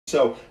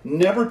So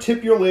never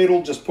tip your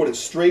ladle, just put it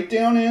straight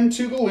down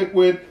into the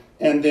liquid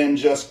and then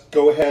just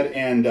go ahead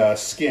and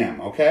skim,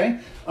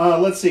 okay?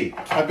 Let's see,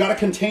 I've got a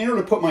container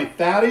to put my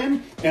fat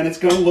in and it's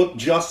gonna look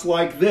just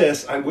like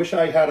this. I wish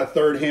I had a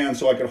third hand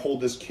so I could hold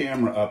this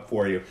camera up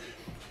for you.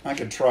 I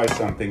could try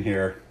something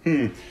here.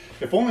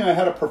 If only I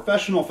had a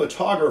professional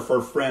photographer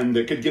friend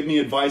that could give me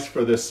advice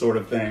for this sort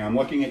of thing. I'm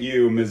looking at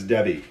you, Ms.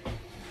 Debbie.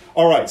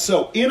 All right,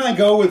 so in I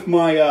go with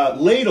my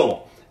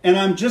ladle and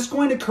I'm just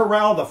going to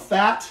corral the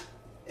fat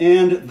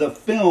and the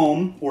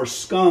film or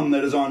scum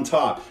that is on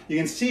top. You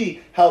can see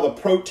how the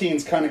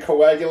proteins kind of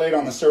coagulate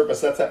on the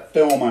surface. That's that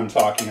film I'm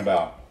talking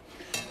about.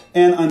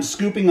 And I'm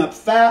scooping up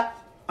fat.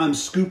 I'm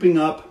scooping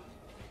up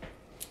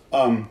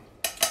foam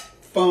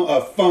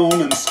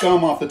and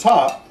scum off the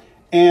top.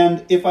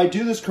 And if I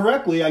do this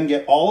correctly, I can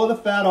get all of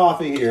the fat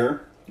off of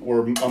here,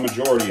 or a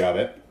majority of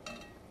it,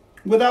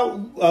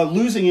 without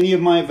losing any of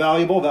my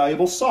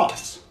valuable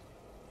sauce.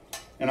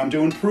 And I'm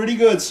doing pretty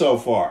good so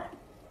far.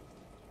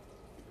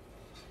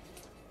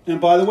 And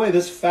by the way,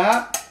 this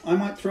fat, I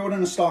might throw it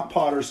in a stock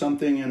pot or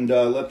something and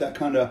let that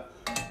kind of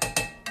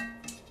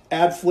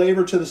add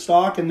flavor to the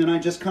stock, and then I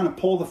just kind of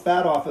pull the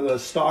fat off of the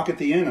stock at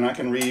the end and I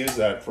can reuse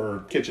that for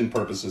kitchen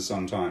purposes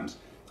sometimes.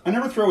 I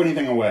never throw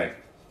anything away.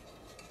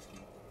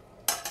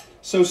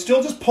 So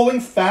still just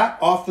pulling fat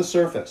off the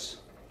surface.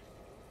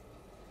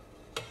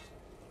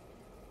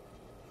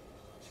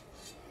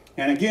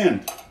 And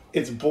again,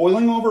 it's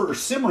boiling over or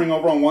simmering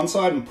over on one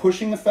side and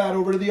pushing the fat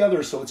over to the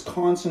other, so it's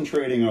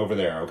concentrating over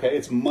there, okay?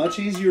 It's much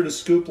easier to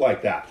scoop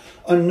like that.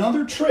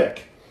 Another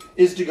trick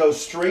is to go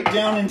straight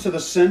down into the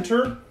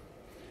center,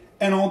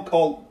 and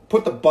I'll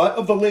put the butt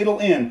of the ladle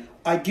in.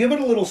 I give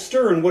it a little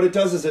stir, and what it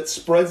does is it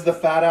spreads the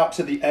fat out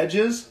to the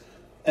edges,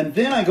 and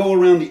then I go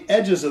around the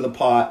edges of the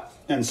pot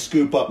and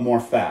scoop up more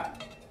fat.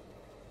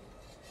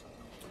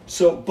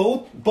 So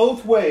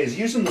both ways,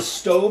 using the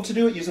stove to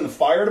do it, using the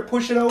fire to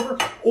push it over,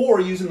 or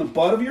using the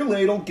butt of your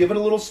ladle, give it a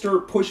little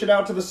stir, push it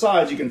out to the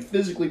sides. You can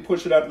physically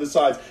push it out to the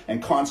sides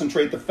and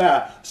concentrate the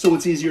fat so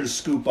it's easier to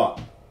scoop up.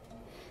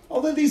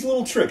 All of these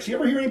little tricks. You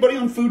ever hear anybody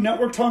on Food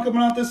Network talk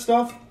about this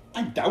stuff?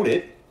 I doubt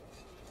it.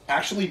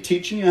 Actually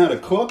teaching you how to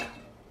cook?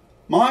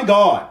 My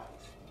God,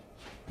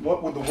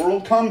 what would the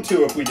world come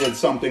to if we did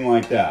something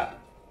like that?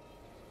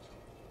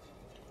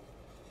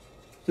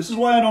 This is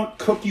why I don't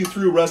cook you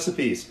through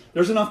recipes.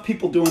 There's enough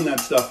people doing that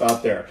stuff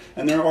out there.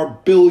 And there are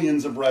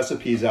billions of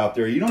recipes out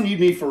there. You don't need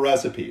me for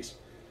recipes.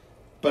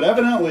 But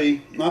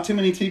evidently, not too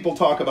many people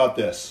talk about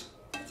this.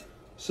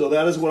 So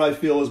that is what I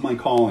feel is my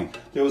calling.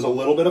 There was a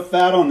little bit of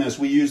fat on this.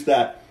 We used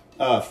that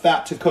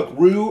fat to cook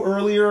roux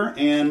earlier,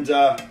 and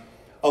a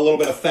little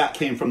bit of fat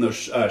came from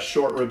those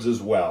short ribs as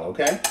well,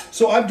 okay?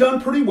 So I've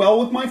done pretty well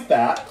with my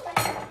fat.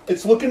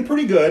 It's looking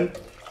pretty good.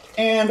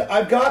 And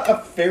I've got a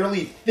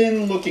fairly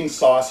thin looking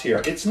sauce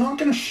here. It's not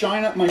going to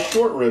shine up my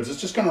short ribs.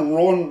 It's just going to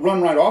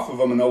run right off of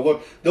them, and they'll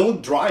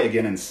look dry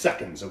again in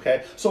seconds,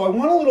 okay? So I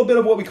want a little bit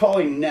of what we call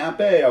a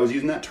nappe. I was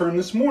using that term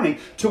this morning,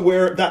 to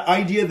where that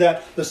idea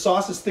that the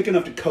sauce is thick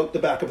enough to coat the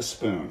back of a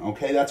spoon,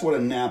 okay? That's what a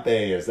nappe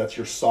is. That's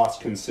your sauce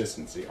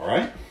consistency, all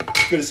right?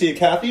 Good to see you,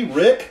 Kathy.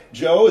 Rick,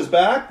 Joe is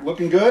back,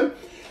 looking good.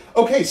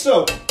 Okay,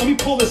 so let me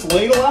pull this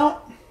ladle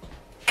out.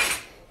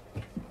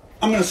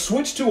 I'm going to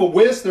switch to a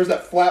whisk. There's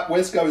that flat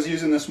whisk I was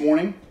using this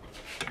morning.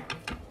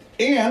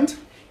 And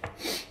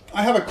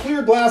I have a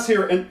clear glass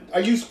here, and I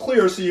use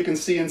clear so you can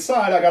see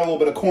inside. I got a little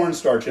bit of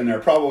cornstarch in there,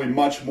 probably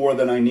much more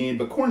than I need,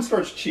 but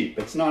cornstarch is cheap.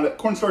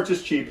 Cornstarch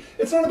is cheap.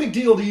 It's not a big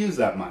deal to use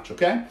that much,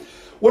 okay?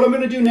 What I'm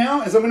going to do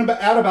now is I'm going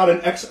to add about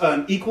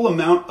an equal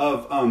amount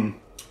of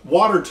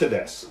water to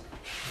this.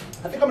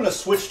 I think I'm going to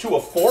switch to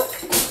a fork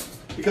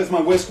because my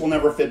whisk will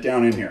never fit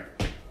down in here.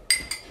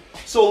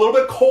 So a little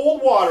bit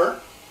cold water,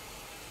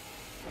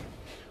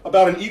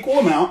 about an equal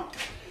amount,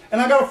 and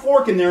I got a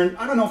fork in there, and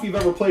I don't know if you've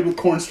ever played with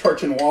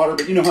cornstarch in water,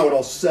 but you know how it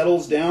all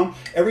settles down.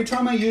 Every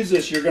time I use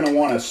this, you're going to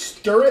want to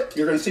stir it.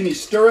 You're going to see me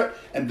stir it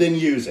and then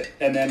use it.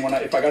 And then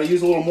if I got to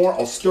use a little more,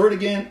 I'll stir it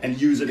again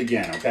and use it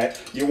again, okay?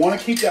 You want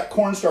to keep that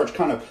cornstarch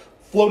kind of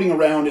floating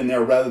around in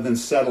there rather than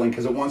settling,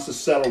 because it wants to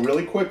settle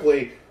really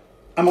quickly.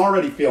 I'm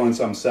already feeling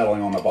some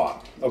settling on the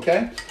bottom,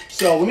 okay?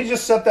 So let me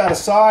just set that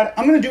aside.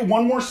 I'm going to do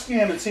one more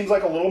skim. It seems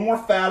like a little more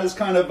fat is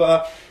kind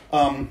of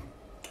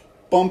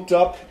bumped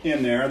up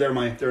in there.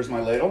 There's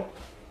my ladle.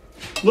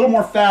 A little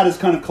more fat is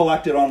kind of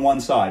collected on one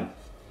side.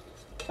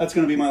 That's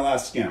going to be my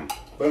last skim.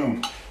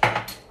 Boom.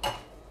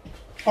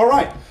 All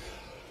right.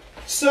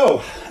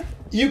 So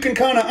you can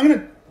I'm going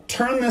to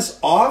turn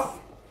this off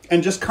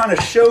and just kind of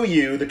show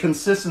you the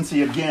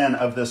consistency again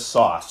of this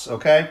sauce,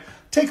 okay?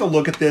 Take a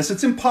look at this.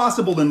 It's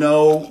impossible to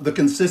know the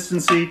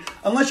consistency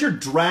unless you're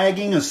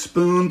dragging a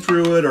spoon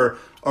through it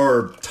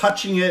or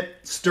touching it,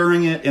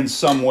 stirring it in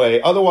some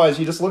way. Otherwise,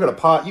 you just look at a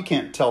pot, you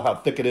can't tell how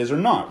thick it is or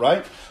not,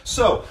 right?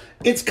 So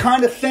it's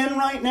kind of thin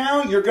right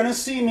now. You're going to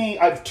see me,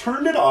 I've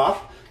turned it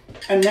off,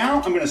 and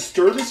now I'm going to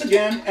stir this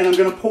again, and I'm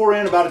going to pour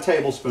in about a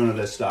tablespoon of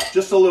this stuff,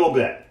 just a little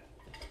bit.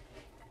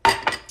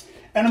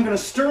 And I'm going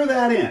to stir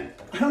that in.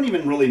 I don't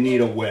even really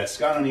need a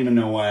whisk. I don't even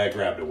know why I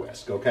grabbed a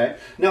whisk, okay?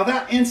 Now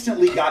that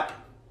instantly got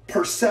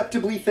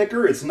perceptibly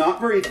thicker. It's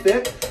not very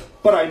thick,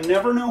 but I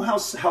never know how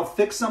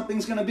thick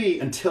something's gonna be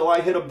until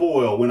I hit a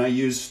boil when I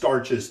use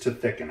starches to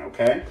thicken,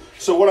 okay?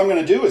 So what I'm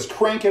gonna do is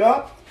crank it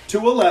up to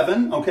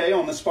 11, okay,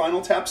 on the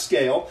Spinal Tap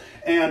scale,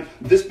 and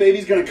this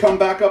baby's gonna come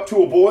back up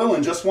to a boil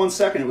in just 1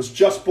 second. It was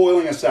just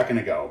boiling a second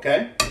ago,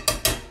 okay?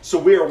 So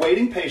we are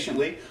waiting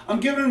patiently. I'm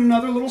giving it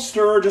another little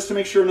stir just to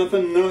make sure none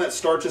of that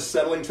starch is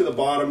settling to the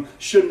bottom.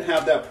 Shouldn't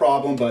have that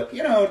problem, but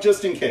you know,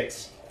 just in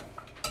case.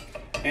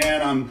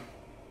 And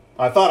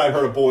I thought I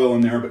heard a boil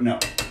in there, but no.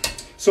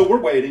 So we're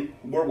waiting,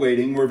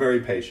 we're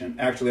very patient.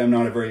 Actually, I'm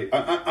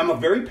a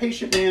very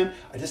patient man.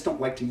 I just don't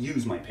like to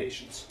use my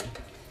patience.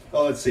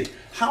 Well, let's see.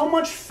 How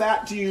much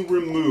fat do you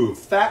remove?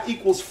 Fat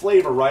equals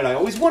flavor, right? I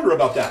always wonder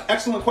about that.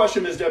 Excellent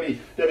question, Ms. Debbie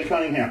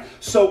Cunningham.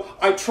 So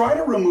I try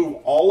to remove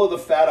all of the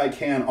fat I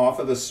can off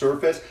of the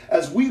surface.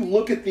 As we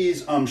look at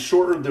these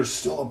shorter, there's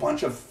still a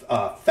bunch of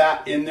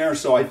fat in there.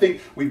 So I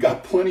think we've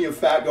got plenty of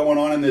fat going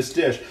on in this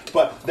dish.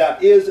 But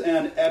that is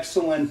an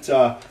excellent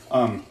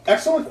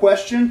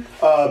question.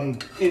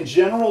 In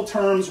general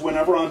terms,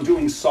 whenever I'm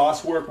doing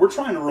sauce work, we're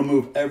trying to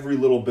remove every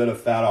little bit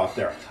of fat off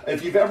there.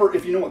 If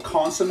you know what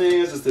consomme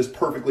is, it's this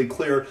perfectly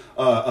clear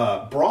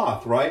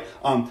broth, right?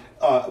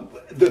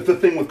 The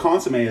thing with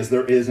consomme is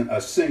there isn't a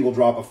single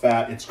drop of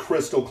fat. It's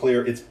crystal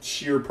clear. It's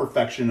sheer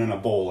perfection in a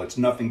bowl. It's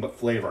nothing but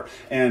flavor.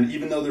 And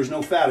even though there's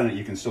no fat in it,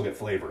 you can still get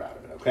flavor out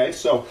of it, okay?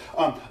 So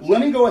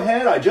let me go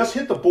ahead. I just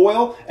hit the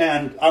boil,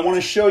 and I want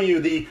to show you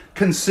the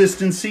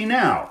consistency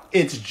now.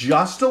 It's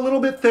just a little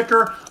bit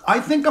thicker. I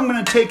think I'm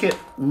going to take it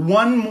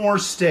one more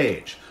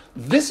stage.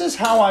 This is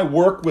how I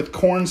work with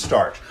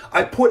cornstarch.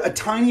 I put a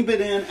tiny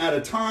bit in at a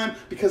time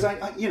because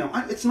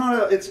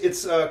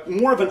it's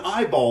more of an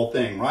eyeball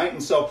thing, right?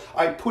 And so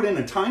I put in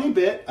a tiny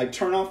bit. I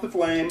turn off the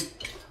flame.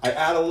 I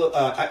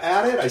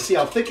add it. I see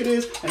how thick it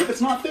is, and if it's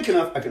not thick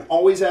enough, I can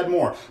always add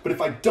more. But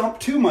if I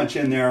dump too much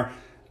in there,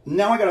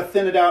 now I got to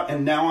thin it out,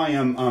 and now I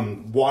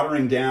am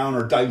watering down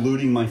or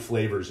diluting my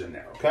flavors in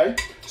there, okay?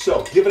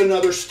 So give it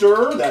another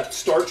stir. That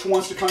starch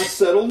wants to kind of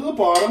settle to the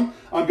bottom.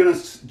 I'm going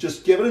to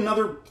just give it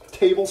another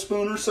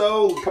tablespoon or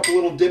so, a couple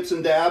little dips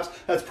and dabs.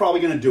 That's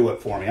probably going to do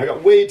it for me. I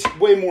got way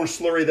more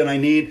slurry than I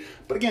need.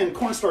 But again,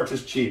 cornstarch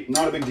is cheap,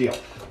 not a big deal.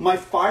 My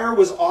fire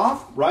was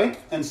off, right?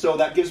 And so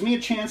that gives me a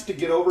chance to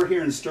get over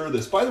here and stir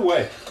this. By the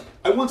way,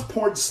 I once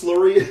poured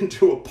slurry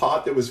into a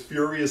pot that was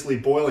furiously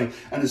boiling,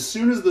 and as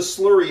soon as the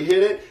slurry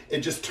hit it, it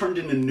just turned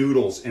into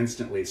noodles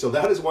instantly. So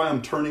that is why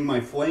I'm turning my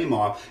flame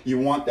off. You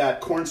want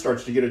that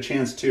cornstarch to get a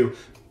chance to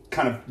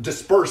kind of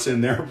disperse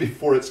in there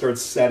before it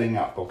starts setting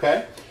up,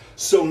 okay?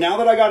 So now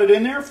that I got it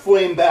in there,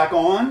 flame back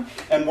on,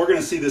 and we're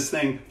gonna see this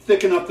thing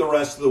thicken up the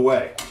rest of the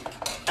way.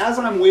 As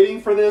I'm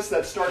waiting for this,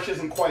 that starch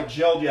isn't quite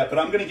gelled yet, but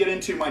I'm gonna get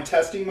into my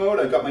testing mode.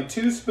 I've got my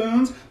 2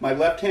 spoons. My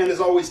left hand is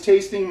always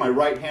tasting, my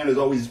right hand is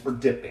always for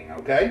dipping,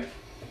 okay?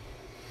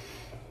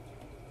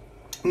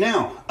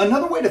 Now,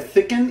 another way to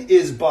thicken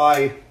is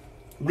by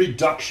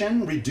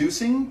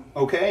reducing,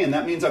 okay? And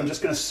that means I'm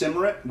just gonna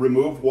simmer it,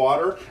 remove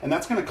water, and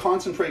that's gonna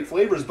concentrate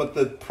flavors. But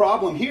the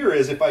problem here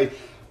is if I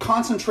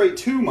concentrate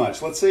too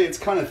much, let's say it's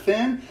kind of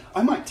thin,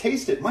 I might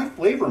taste it. My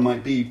flavor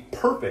might be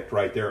perfect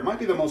right there. It might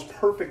be the most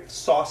perfect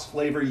sauce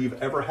flavor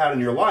you've ever had in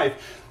your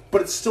life,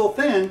 but it's still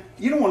thin.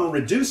 You don't want to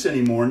reduce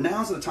anymore.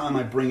 Now's the time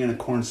I bring in a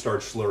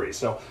cornstarch slurry.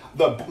 So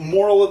the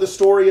moral of the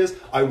story is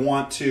I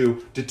want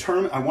to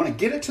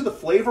get it to the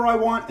flavor I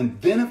want,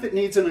 and then if it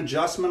needs an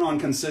adjustment on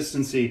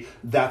consistency,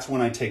 that's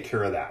when I take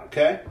care of that,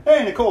 okay?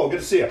 Hey, Nicole,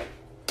 good to see you.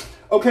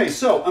 Okay,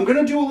 so I'm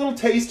gonna do a little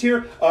taste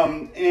here.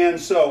 And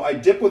so I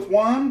dip with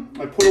one,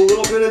 I put a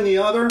little bit in the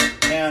other,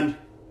 and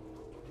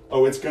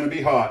oh, it's gonna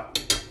be hot.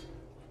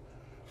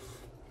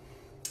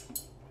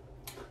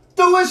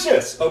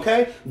 Delicious,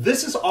 okay?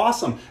 This is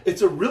awesome.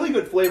 It's a really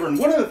good flavor, and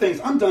one of the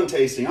things, I'm done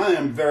tasting. I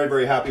am very,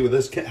 very happy with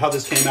this, how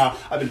this came out.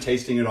 I've been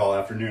tasting it all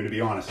afternoon, to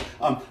be honest.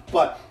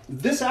 But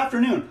this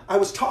afternoon, I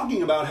was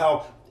talking about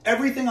how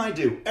everything I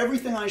do,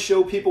 everything I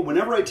show people,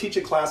 whenever I teach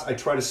a class, I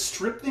try to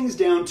strip things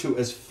down to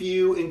as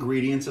few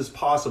ingredients as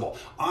possible.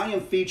 I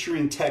am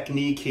featuring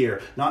technique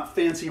here, not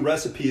fancy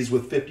recipes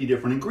with 50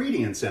 different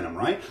ingredients in them,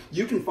 right?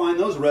 You can find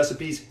those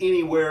recipes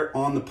anywhere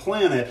on the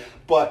planet,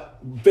 but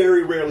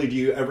very rarely do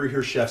you ever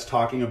hear chefs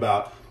talking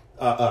about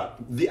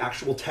the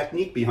actual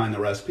technique behind the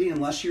recipe,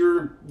 unless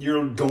you're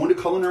going to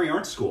culinary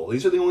arts school.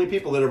 These are the only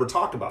people that ever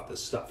talk about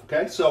this stuff,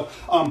 okay? So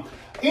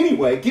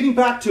anyway, getting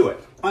back to it,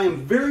 I am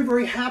very,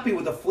 very happy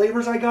with the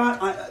flavors I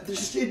got.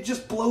 It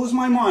just blows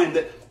my mind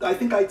that I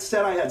think I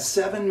said I had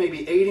 7,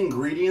 maybe 8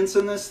 ingredients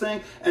in this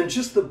thing, and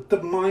just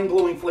the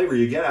mind-blowing flavor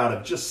you get out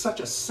of just such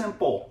a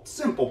simple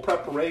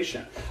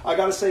preparation. I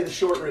gotta say the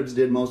short ribs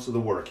did most of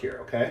the work here,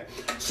 okay?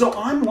 So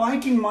I'm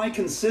liking my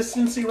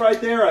consistency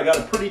right there. I got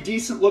a pretty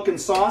decent looking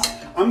sauce.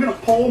 I'm gonna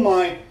pull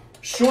my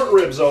short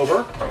ribs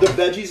over. The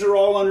veggies are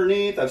all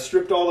underneath. I've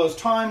stripped all those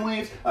thyme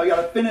leaves. I got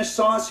a finished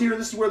sauce here.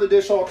 This is where the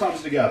dish all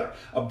comes together.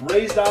 A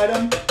braised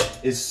item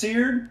is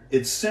seared,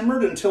 it's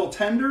simmered until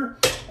tender,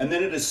 and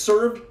then it is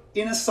served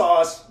in a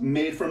sauce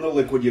made from the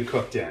liquid you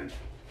cooked in.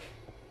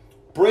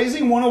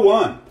 Braising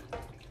 101.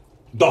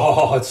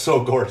 Oh, it's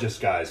so gorgeous,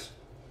 guys.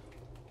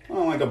 I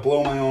don't like to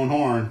blow my own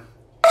horn.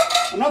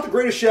 I'm not the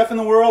greatest chef in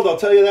the world, I'll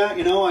tell you that.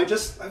 You know,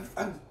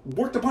 I've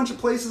worked a bunch of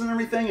places and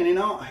everything, and you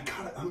know,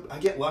 I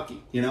get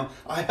lucky. You know,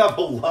 I have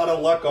a lot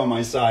of luck on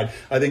my side.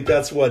 I think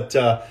that's what,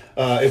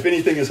 if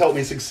anything, has helped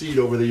me succeed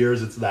over the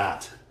years. It's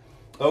that.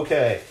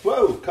 Okay,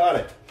 whoa, caught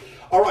it.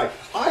 All right,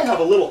 I have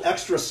a little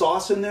extra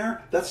sauce in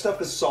there. That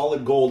stuff is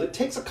solid gold. It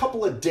takes a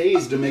couple of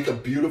days to make a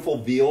beautiful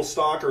veal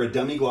stock or a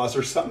demi-glace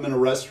or something in a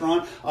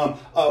restaurant.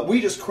 We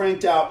just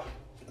cranked out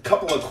a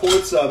couple of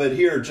quarts of it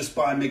here just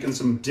by making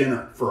some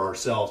dinner for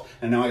ourselves.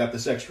 And now I got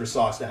this extra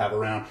sauce to have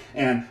around.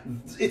 And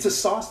it's a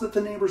sauce that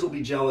the neighbors will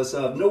be jealous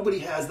of. Nobody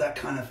has that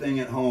kind of thing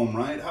at home,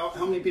 right?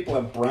 How many people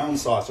have brown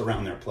sauce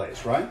around their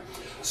place, right?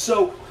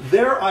 So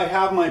there I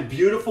have my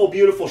beautiful,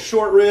 beautiful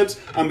short ribs.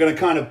 I'm gonna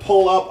kind of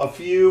pull up a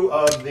few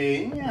of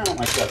the, I don't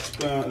like that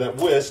spoon, that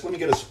whisk. Let me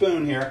get a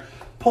spoon here.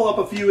 Pull up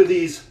a few of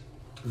these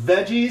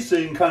veggies so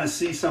you can kind of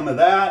see some of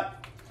that.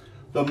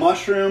 The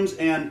mushrooms,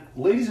 and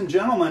ladies and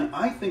gentlemen,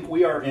 I think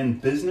we are in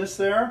business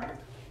there.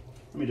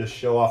 Let me just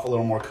show off a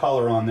little more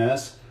color on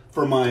this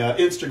for my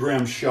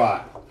Instagram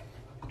shot.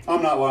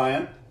 I'm not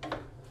lying.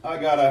 I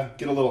gotta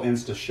get a little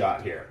Insta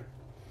shot here.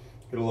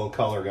 Get a little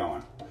color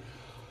going.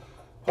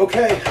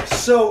 Okay,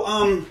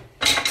 so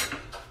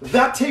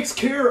that takes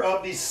care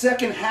of the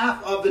second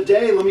half of the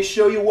day. Let me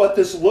show you what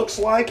this looks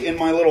like in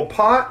my little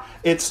pot.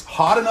 It's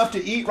hot enough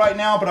to eat right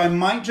now, but I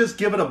might just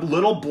give it a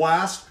little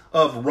blast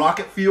of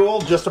rocket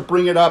fuel just to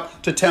bring it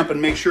up to temp and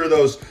make sure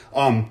those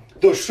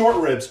short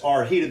ribs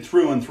are heated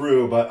through and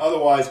through. But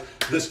otherwise,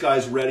 this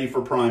guy's ready for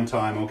prime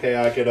time. Okay,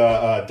 I could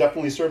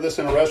definitely serve this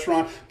in a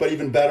restaurant, but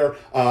even better,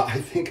 I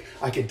think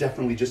I could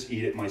definitely just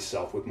eat it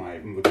myself with my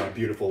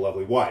beautiful,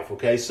 lovely wife.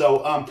 Okay,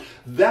 so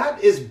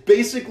that is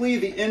basically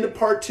the end of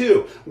part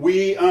 2.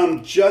 We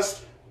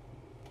just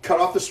cut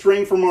off the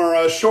string from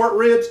our short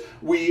ribs.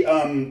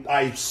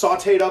 I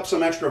sauteed up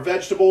some extra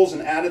vegetables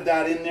and added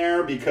that in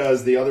there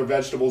because the other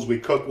vegetables we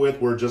cooked with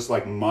were just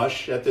like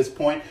mush at this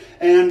point.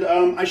 And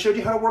I showed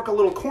you how to work a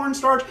little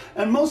cornstarch.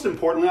 And most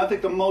importantly, I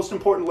think the most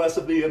important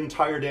lesson of the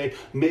entire day,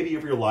 maybe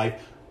of your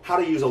life, how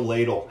to use a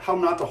ladle, how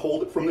not to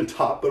hold it from the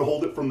top, but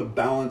hold it from the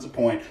balance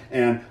point,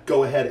 and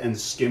go ahead and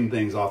skim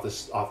things off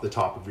the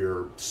top of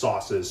your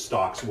sauces,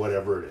 stocks,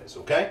 whatever it is,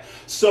 okay?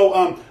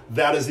 So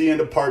that is the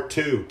end of part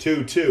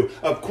 2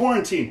 of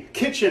Quarantine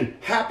Kitchen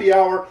Happy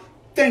Hour.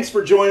 Thanks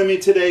for joining me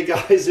today,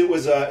 guys. It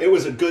was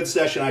a good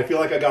session. I feel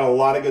like I got a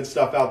lot of good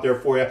stuff out there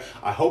for you.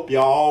 I hope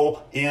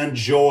y'all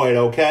enjoyed,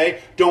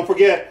 okay? Don't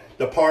forget,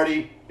 the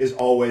party is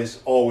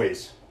always,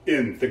 always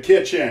in the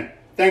kitchen.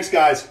 Thanks,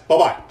 guys.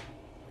 Bye-bye.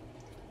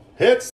 Hits.